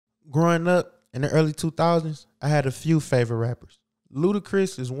Growing up in the early 2000s, I had a few favorite rappers.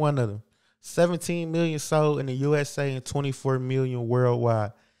 Ludacris is one of them. 17 million sold in the USA and 24 million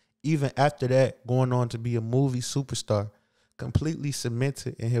worldwide. Even after that, going on to be a movie superstar, completely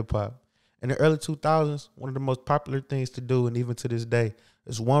cemented in hip-hop. In the early 2000s, one of the most popular things to do, and even to this day,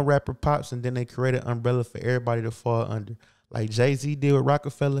 is one rapper pops and then they create an umbrella for everybody to fall under, like Jay-Z did with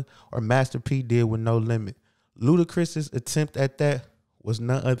Rockefeller or Master P did with No Limit. Ludacris's attempt at that was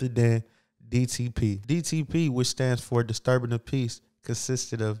none other than DTP. DTP, which stands for Disturbing the Peace,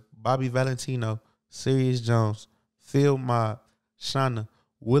 consisted of Bobby Valentino, Sirius Jones, Phil Mobb, Shawnna,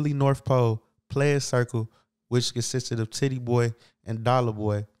 Willie North Pole, Players Circle, which consisted of Titty Boy and Dollar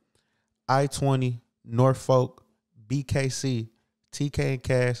Boy, I-20, Norfolk, BKC, TK and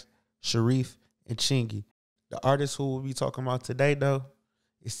Cash, Sharif, and Chingy. The artist who we'll be talking about today, though,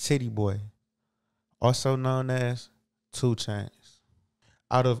 is Titty Boy, also known as 2 Chainz.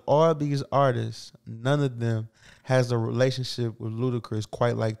 Out of all these artists, none of them has a relationship with Ludacris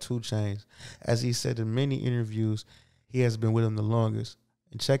quite like 2 Chainz. As he said in many interviews, he has been with him the longest.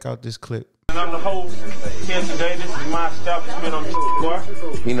 And check out this clip. And I'm the host here today. This is my establishment on the bar.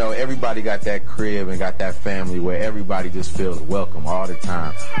 You know, everybody got that crib and got that family where everybody just feels welcome all the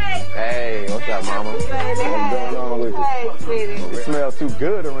time. Hey, what's up, mama? What's going on with you? Hey, sweetie. You smell too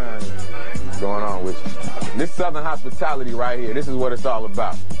good around here. What's going on with you? This Southern hospitality right here, this is what it's all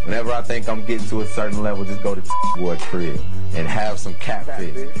about. Whenever I think I'm getting to a certain level, just go to boy crib and have some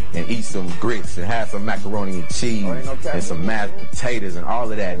catfish and eat some grits and have some macaroni and cheese and some mashed potatoes and all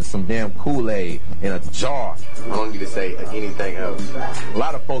of that and some damn Kool-Aid in a jar. I don't need to say anything else. A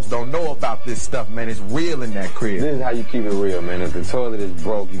lot of folks don't know about this stuff, man. It's real in that crib. This is how you keep it real, man. If the toilet is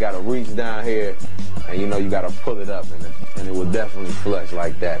broke, you got to reach down here and, you know, you got to pull it up and it will definitely flush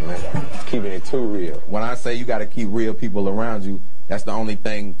like that, man. Keeping it too real. When I say you got to keep real people around you, that's the only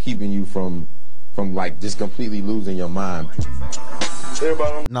thing keeping you from like just completely losing your mind.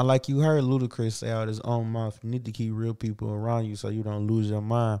 Now, like you heard Ludacris say out his own mouth, you need to keep real people around you so you don't lose your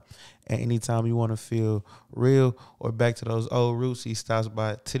mind. And anytime you want to feel real or back to those old roots, he stops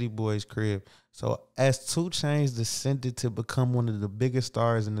by Titty Boy's crib. So as 2 Chainz descended to become one of the biggest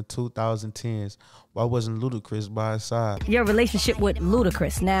stars in the 2010s, why wasn't Ludacris by his side? Your relationship with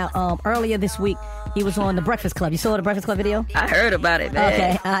Ludacris. Now, earlier this week, he was on The Breakfast Club. You saw The Breakfast Club video? I heard about it, man.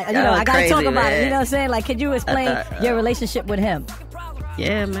 Okay. I got to talk about it. You know what I'm saying? Like, could you explain your relationship with him?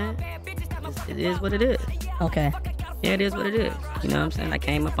 Yeah, man. It is what it is. Okay. Yeah, it is what it is. You know what I'm saying? I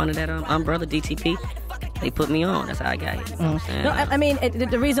came up under that umbrella, DTP. They put me on. That's how I got here. You know what I'm saying? No, I mean,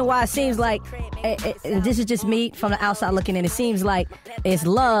 the reason why it seems like, and this is just me from the outside looking in, it seems like it's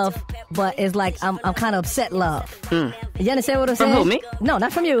love, but it's like I'm kind of upset love. You understand what I'm saying? From who, me? No,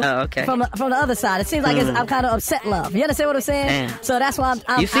 not from you. Oh, okay. From the other side. It seems like I'm kind of upset love. You understand what I'm saying? Damn. So that's why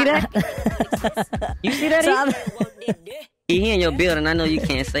I'm You see that? You see that? So He in your building. I know you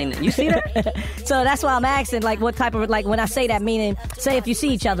can't say nothing. You see that? So that's why I'm asking, like, what type of, like, when I say that, meaning, say if you see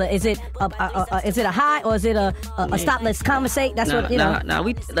each other, is it a high or is it a stop, let's conversate? That's what, you know. No,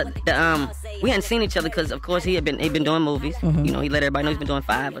 we hadn't seen each other because, of course, he'd been doing movies. Mm-hmm. You know, he let everybody know he's been doing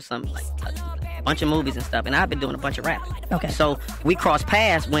 5 or something, like a bunch of movies and stuff. And I've been doing a bunch of rapping. Okay. So we crossed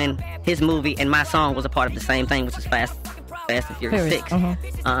paths when his movie and my song was a part of the same thing, which is Fast and Furious 6.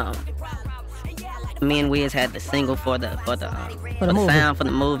 Mm-hmm. Me and Wiz had the single for the sound for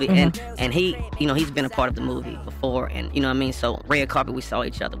the movie, Mm-hmm. and he, you know, he's been a part of the movie before, and you know what I mean. So red carpet, we saw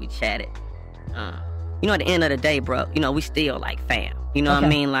each other, we chatted. You know, at the end of the day, bro, you know, we still like fam. You know what I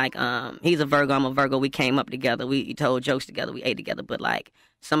mean? Like, he's a Virgo, I'm a Virgo. We came up together, we told jokes together, we ate together. But like,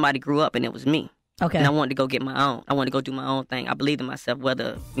 somebody grew up, and it was me. Okay. And I wanted to go get my own. I wanted to go do my own thing. I believed in myself,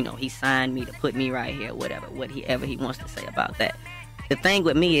 whether, you know, he signed me to put me right here, whatever he wants to say about that. The thing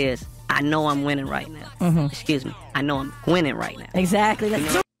with me is, I know I'm winning right now. Mm-hmm. Excuse me. I know I'm winning right now. Exactly.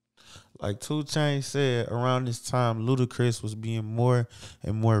 Like 2 Chainz said, around this time, Ludacris was being more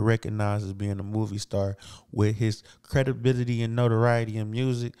and more recognized as being a movie star, with his credibility and notoriety in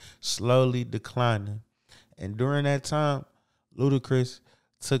music slowly declining. And during that time, Ludacris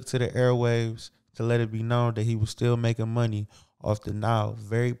took to the airwaves to let it be known that he was still making money off the now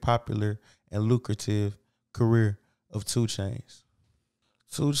very popular and lucrative career of 2 Chainz.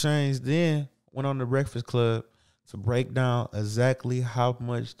 2 Chainz then went on The Breakfast Club to break down exactly how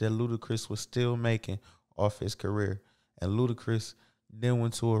much that Ludacris was still making off his career. And Ludacris then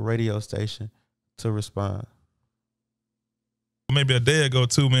went to a radio station to respond. Maybe a day ago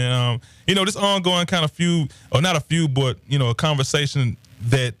too, man. You know, this ongoing kind of feud, or not a feud, but, you know, a conversation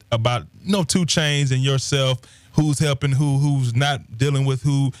that about, you know, 2 Chainz and yourself, who's helping who's not dealing with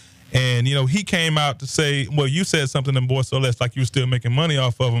who. And, you know, he came out to say, well, you said something in Boy So Less, like you were still making money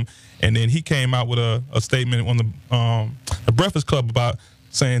off of him. And then he came out with a statement on the Breakfast Club about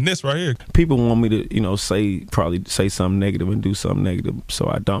saying this right here. People want me to, you know, probably say something negative and do something negative, so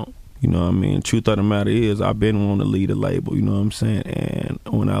I don't. You know what I mean? Truth of the matter is, I've been wanting to lead a label, you know what I'm saying? And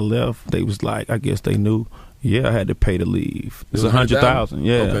when I left, they was like, I guess they knew, yeah, I had to pay to leave. It's $100,000,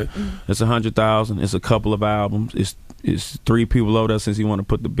 yeah. Okay. It's $100,000. It's a couple of albums. It's 3 people over there since he want to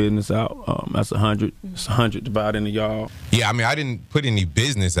put the business out. That's 100. It's 100 divided into y'all. Yeah, I mean, I didn't put any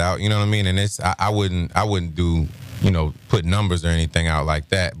business out, you know what I mean? And I wouldn't do, you know, put numbers or anything out like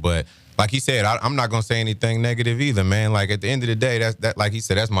that. But like he said, I'm not gonna say anything negative either, man. Like at the end of the day, that like he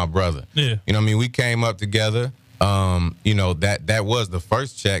said, that's my brother. Yeah. You know what I mean? We came up together. You know, that was the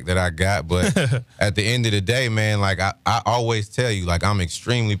first check that I got, but at the end of the day, man, like I always tell you, like I'm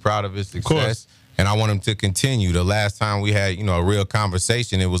extremely proud of his success, and I want him to continue. The last time we had, you know, a real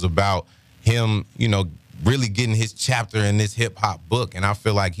conversation, it was about him, you know, really getting his chapter in this hip hop book, and I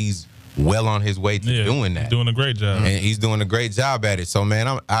feel like he's well on his way to doing that. He's doing a great job. And he's doing a great job at it. So,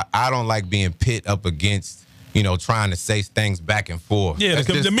 man, I don't like being pit up against, you know, trying to say things back and forth. Yeah,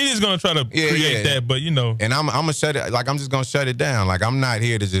 the media's going to try to create that, but, you know. And I'm going to shut it, like, I'm just going to shut it down. Like, I'm not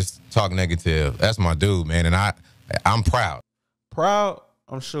here to just talk negative. That's my dude, man, and I'm proud. Proud,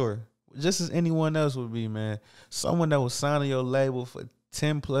 I'm sure. Just as anyone else would be, man. Someone that was signed on your label for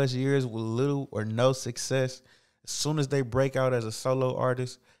 10+ years with little or no success, as soon as they break out as a solo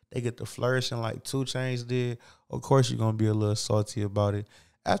artist, they get to flourishing like 2 Chainz did. Of course, you're going to be a little salty about it.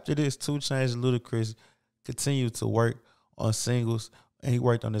 After this, 2 Chainz and Ludacris continued to work on singles, and he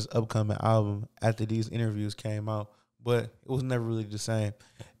worked on this upcoming album after these interviews came out, but it was never really the same.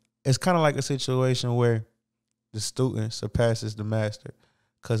 It's kind of like a situation where the student surpasses the master,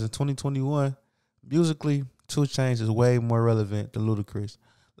 because in 2021, musically, 2 Chainz is way more relevant than Ludacris.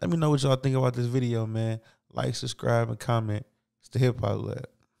 Let me know what y'all think about this video, man. Like, subscribe, and comment. It's the Hip Hop Lab.